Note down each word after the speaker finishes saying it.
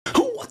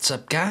What's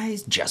up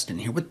guys, Justin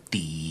here with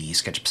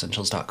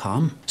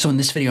TheSketchUpEssentials.com. So in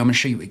this video, I'm going to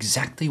show you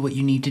exactly what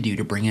you need to do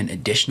to bring in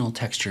additional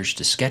textures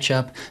to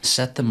SketchUp,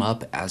 set them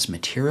up as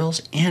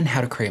materials, and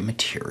how to create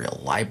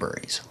material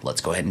libraries. Let's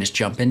go ahead and just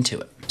jump into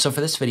it. So for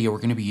this video, we're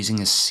going to be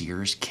using a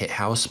Sears kit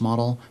house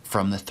model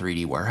from the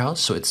 3D warehouse.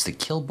 So it's the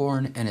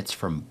Kilborn and it's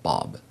from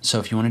Bob. So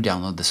if you want to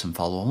download this and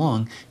follow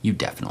along, you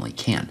definitely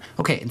can.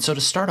 Okay, and so to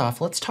start off,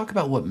 let's talk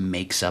about what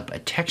makes up a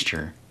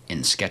texture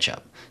in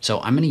SketchUp. So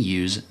I'm going to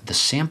use the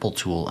sample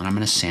tool and I'm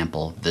going to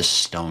sample this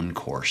stone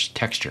coarse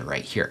texture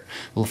right here.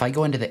 Well, if I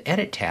go into the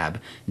edit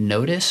tab,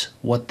 notice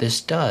what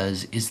this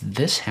does is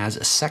this has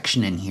a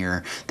section in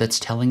here that's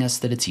telling us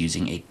that it's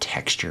using a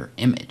texture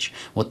image.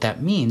 What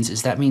that means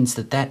is that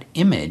that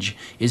image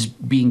is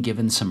being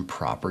given some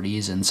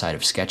properties inside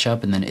of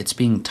SketchUp and then it's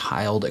being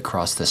tiled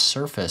across the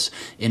surface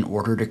in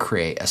order to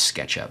create a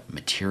SketchUp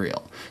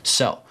material.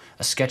 So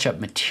a SketchUp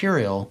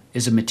material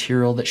is a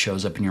material that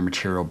shows up in your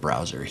material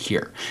browser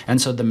here.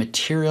 And so the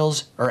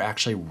materials are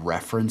actually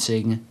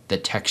referencing the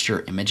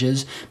texture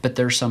images, but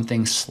there's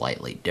something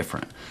slightly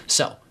different.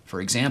 So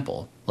for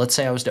example, let's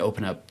say I was to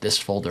open up this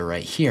folder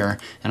right here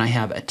and I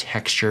have a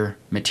texture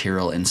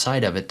material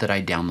inside of it that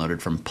I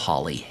downloaded from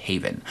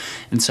Polyhaven.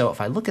 And so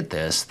if I look at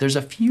this, there's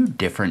a few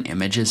different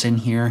images in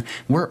here.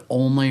 We're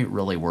only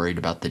really worried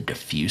about the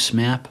diffuse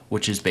map,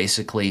 which is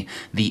basically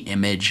the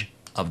image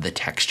of the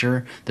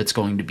texture that's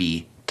going to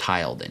be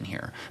tiled in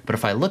here. But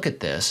if I look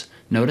at this,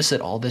 notice that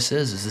all this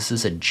is this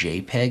is a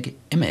JPEG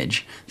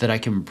image that I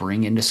can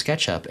bring into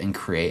SketchUp and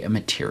create a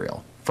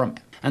material from it.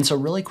 And so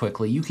really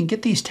quickly, you can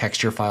get these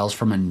texture files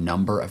from a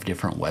number of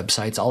different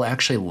websites. I'll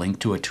actually link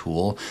to a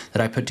tool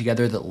that I put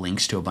together that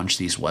links to a bunch of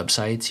these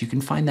websites. You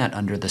can find that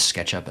under the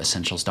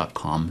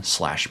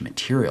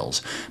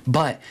SketchUpEssentials.com/materials.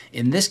 But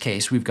in this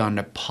case, we've gone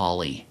to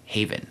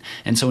Polyhaven.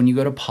 And so when you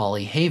go to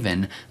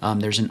Polyhaven,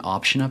 there's an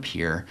option up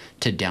here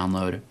to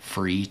download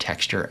free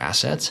texture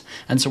assets.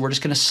 And so we're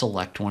just going to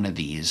select one of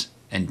these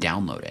and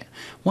download it.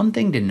 One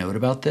thing to note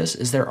about this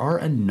is there are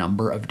a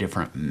number of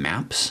different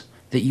maps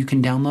that you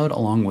can download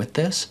along with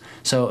this.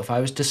 So if I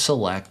was to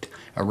select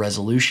a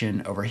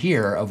resolution over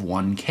here of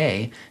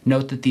 1K,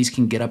 note that these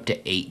can get up to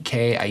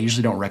 8K. I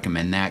usually don't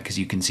recommend that because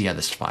you can see how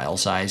this file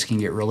size can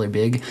get really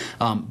big.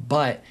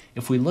 But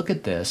if we look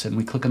at this and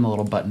we click on the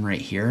little button right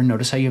here,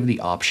 notice how you have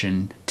the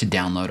option to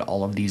download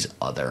all of these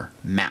other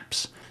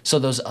maps. So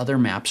those other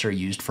maps are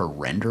used for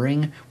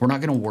rendering. We're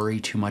not going to worry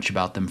too much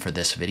about them for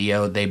this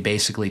video. They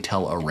basically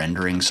tell a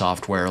rendering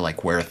software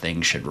like where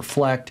things should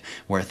reflect,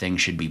 where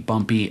things should be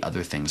bumpy,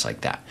 other things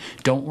like that.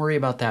 Don't worry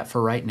about that for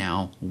right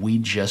now. We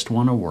just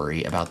want to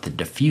worry about the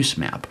diffuse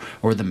map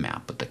or the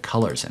map with the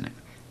colors in it.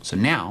 So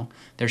now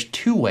there's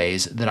two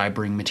ways that I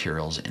bring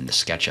materials into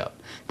SketchUp.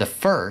 The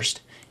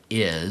first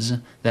is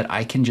that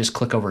I can just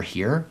click over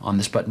here on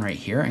this button right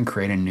here and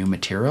create a new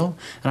material.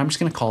 And I'm just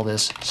going to call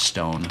this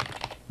stone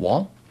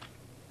wall.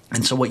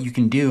 And so what you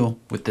can do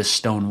with this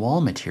stone wall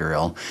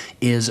material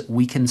is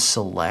we can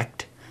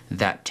select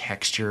that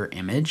texture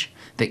image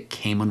that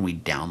came when we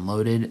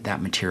downloaded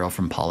that material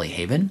from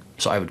Polyhaven.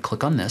 So I would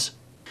click on this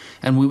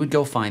and we would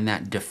go find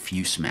that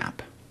diffuse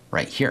map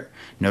right here.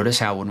 Notice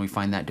how when we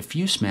find that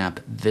diffuse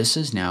map, this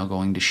is now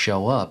going to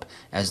show up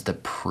as the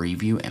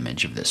preview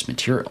image of this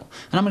material.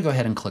 And I'm going to go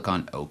ahead and click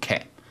on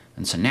OK.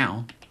 And so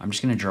now I'm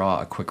just going to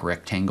draw a quick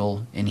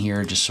rectangle in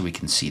here just so we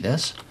can see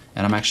this.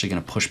 And I'm actually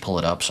going to pull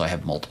it up so I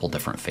have multiple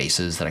different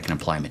faces that I can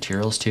apply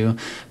materials to.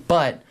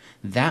 But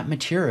that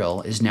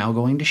material is now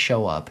going to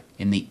show up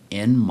in the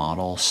in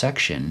model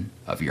section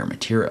of your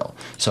material.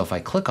 So if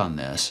I click on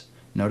this,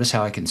 notice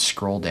how I can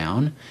scroll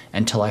down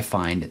until I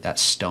find that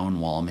stone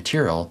wall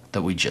material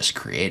that we just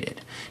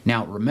created.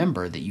 Now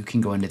remember that you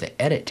can go into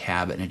the edit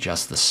tab and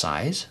adjust the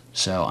size.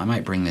 So I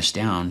might bring this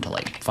down to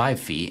like 5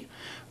 feet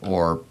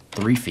or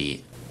 3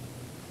 feet.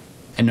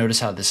 And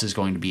notice how this is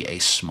going to be a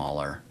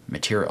smaller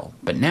material.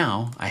 But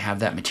now I have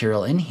that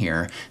material in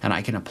here and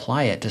I can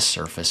apply it to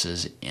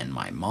surfaces in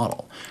my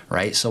model,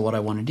 right? So what I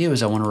want to do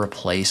is I want to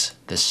replace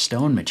this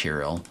stone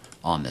material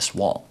on this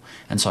wall.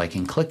 And so I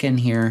can click in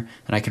here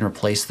and I can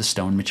replace the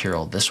stone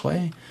material this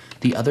way.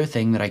 The other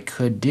thing that I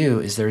could do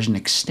is there's an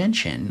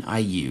extension I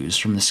use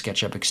from the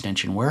SketchUp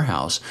extension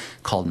warehouse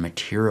called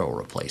Material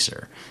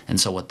Replacer. And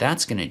so what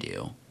that's going to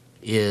do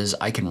is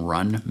I can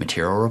run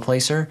Material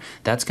Replacer.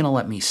 That's going to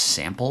let me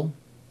sample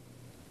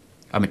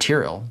a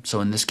material, so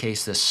in this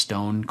case this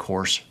stone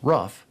coarse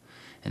rough,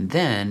 and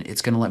then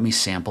it's going to let me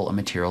sample a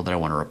material that I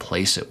want to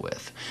replace it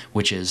with,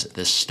 which is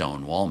this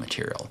stone wall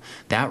material.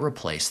 That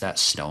replaced that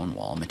stone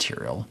wall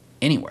material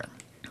anywhere.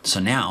 So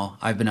now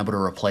I've been able to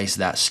replace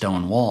that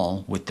stone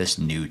wall with this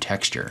new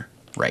texture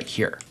right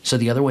here. So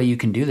the other way you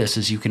can do this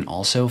is you can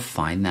also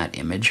find that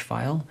image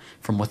file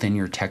from within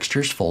your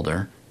textures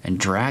folder and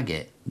drag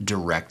it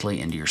directly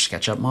into your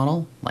SketchUp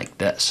model like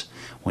this.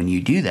 When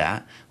you do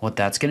that, what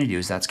that's going to do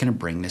is that's going to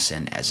bring this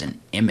in as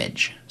an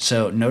image.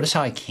 So notice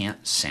how I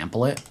can't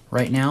sample it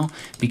right now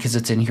because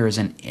it's in here as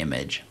an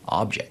image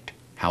object.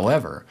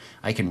 However,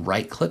 I can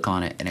right click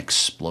on it and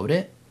explode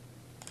it,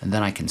 and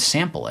then I can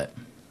sample it.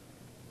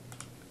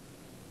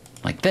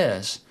 like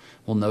this,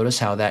 well, notice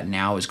how that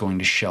now is going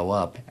to show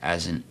up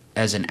as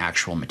an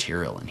actual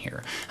material in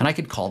here. And I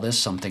could call this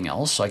something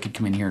else. So I could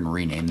come in here and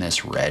rename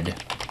this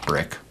red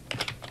brick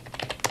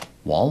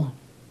wall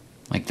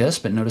like this,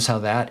 but notice how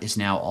that is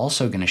now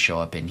also going to show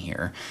up in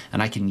here, and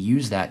I can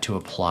use that to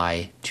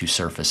apply to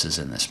surfaces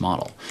in this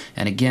model.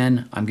 And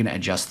again, I'm going to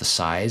adjust the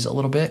size a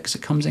little bit because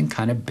it comes in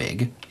kind of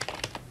big.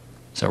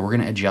 So we're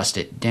going to adjust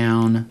it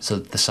down so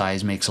that the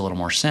size makes a little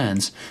more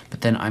sense,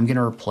 but then I'm going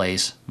to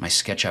replace my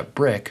SketchUp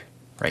brick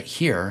right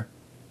here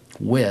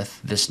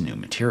with this new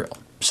material.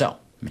 So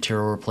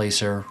material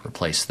replacer,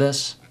 replace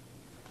this,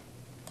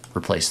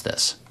 replace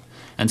this.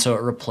 And so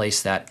it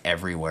replaced that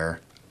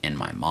everywhere in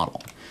my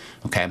model.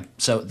 Okay,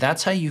 so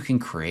that's how you can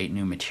create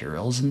new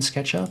materials in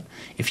SketchUp.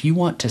 If you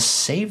want to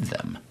save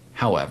them,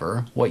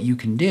 however, what you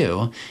can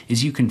do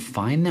is you can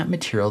find that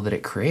material that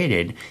it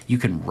created, you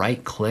can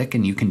right click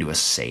and you can do a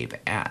save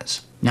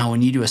as. Now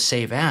when you do a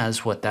save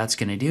as, what that's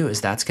going to do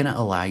is that's going to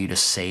allow you to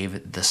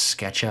save the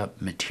SketchUp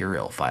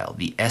material file,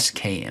 the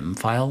SKM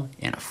file,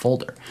 in a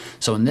folder.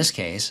 So in this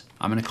case,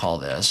 I'm going to call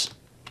this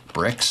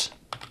bricks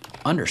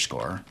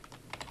 _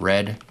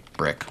 red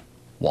brick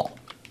wall.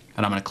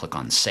 And I'm going to click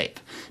on save.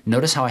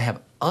 Notice how I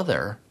have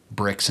other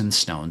bricks and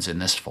stones in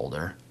this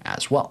folder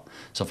as well.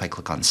 So if I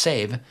click on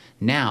save,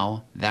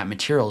 now that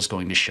material is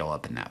going to show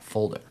up in that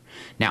folder.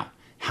 Now,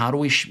 how do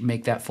we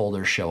make that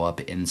folder show up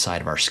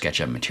inside of our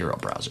SketchUp Material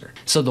browser?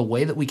 So the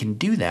way that we can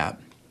do that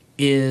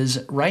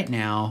is right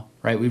now,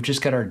 we've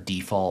just got our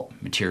default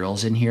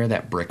materials in here.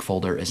 That brick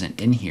folder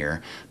isn't in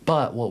here,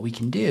 but what we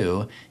can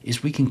do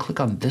is we can click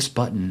on this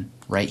button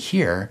right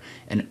here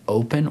and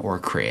open or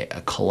create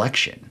a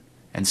collection.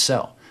 And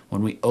so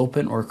when we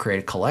open or create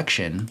a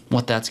collection,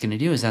 what that's going to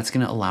do is that's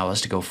going to allow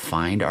us to go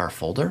find our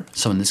folder.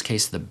 So in this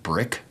case, the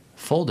brick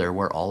folder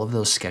where all of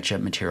those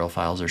SketchUp material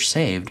files are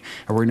saved,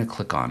 and we're going to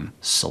click on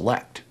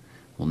select.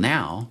 Well,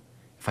 now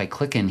if I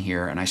click in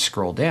here and I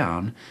scroll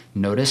down,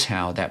 notice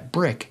how that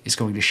brick is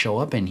going to show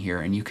up in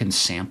here, and you can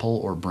sample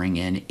or bring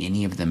in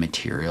any of the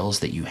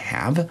materials that you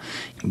have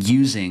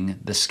using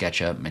the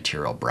SketchUp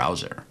Material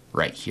browser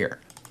right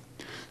here.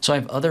 So I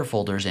have other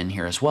folders in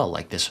here as well,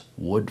 like this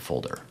wood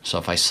folder. So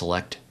if I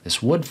select this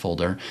wood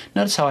folder,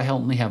 notice how I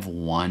only have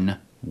one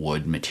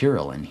wood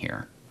material in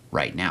here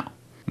right now.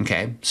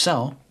 Okay,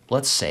 so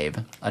let's save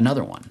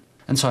another one.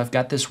 And so I've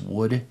got this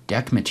wood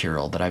deck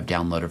material that I've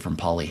downloaded from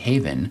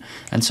Polyhaven.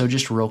 And so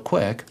just real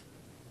quick,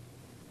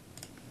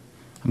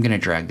 I'm going to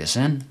drag this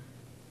in,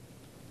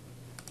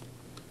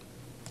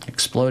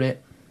 explode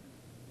it,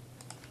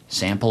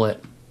 sample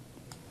it.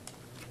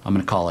 I'm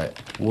going to call it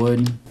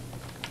wood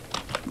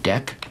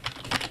deck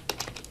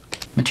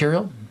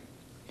material,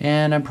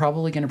 and I'm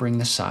probably going to bring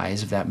the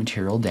size of that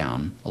material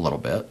down a little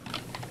bit.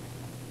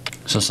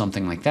 So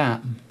something like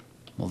that.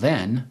 Well,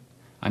 then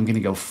I'm going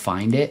to go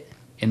find it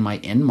in my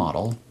in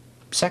model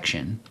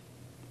section.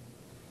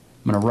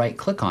 I'm going to right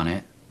click on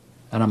it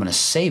and I'm going to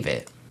save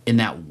it in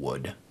that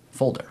wood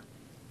folder.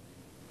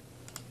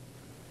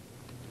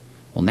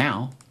 Well,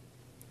 now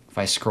if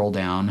I scroll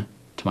down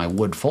to my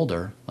wood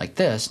folder like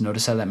this,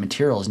 notice how that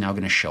material is now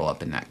going to show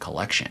up in that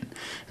collection.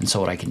 And so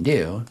what I can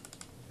do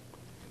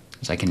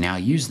is I can now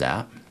use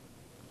that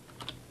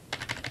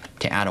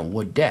to add a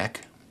wood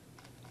deck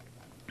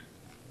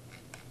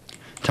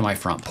to my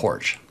front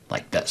porch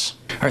like this.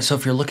 All right, so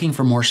if you're looking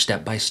for more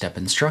step-by-step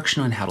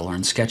instruction on how to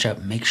learn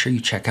SketchUp, make sure you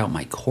check out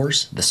my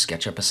course, the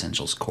SketchUp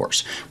Essentials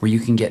course, where you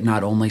can get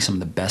not only some of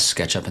the best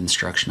SketchUp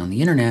instruction on the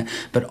internet,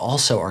 but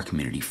also our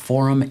community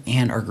forum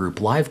and our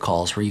group live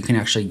calls where you can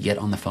actually get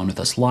on the phone with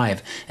us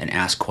live and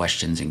ask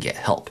questions and get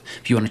help.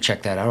 If you want to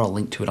check that out, I'll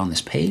link to it on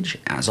this page.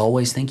 As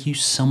always, thank you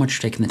so much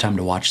for taking the time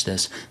to watch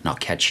this, and I'll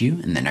catch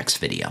you in the next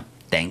video.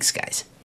 Thanks, guys.